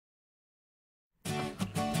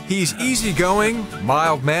He's easygoing,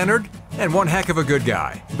 mild-mannered, and one heck of a good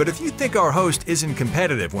guy. But if you think our host isn't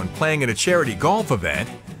competitive when playing at a charity golf event,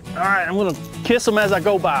 all right, I'm gonna kiss him as I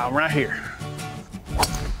go by him right here.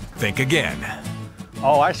 think again.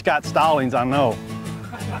 Oh, I Scott Stallings, I know.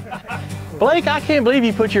 Blake, I can't believe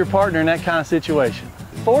you put your partner in that kind of situation.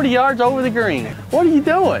 40 yards over the green. What are you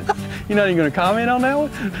doing? You're not even gonna comment on that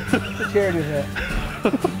one? Charities hat.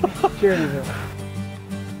 Charities hat.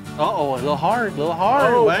 Uh-oh, a little hard, a little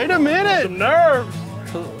hard. Oh, wait a minute. Some nerves.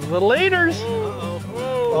 The leaders. Oh,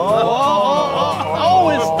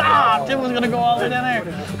 it stopped. It was gonna go all the way down there.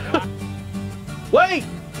 Wait.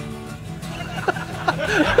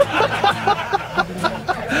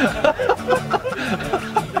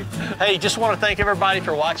 Hey, just want to thank everybody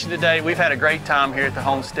for watching today. We've had a great time here at the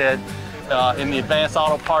Homestead in the Advanced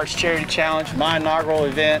Auto Parts Charity Challenge, my inaugural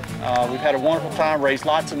event. We've had a wonderful time, raised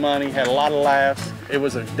lots of money, had a lot of laughs. It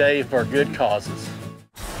was a day for good causes.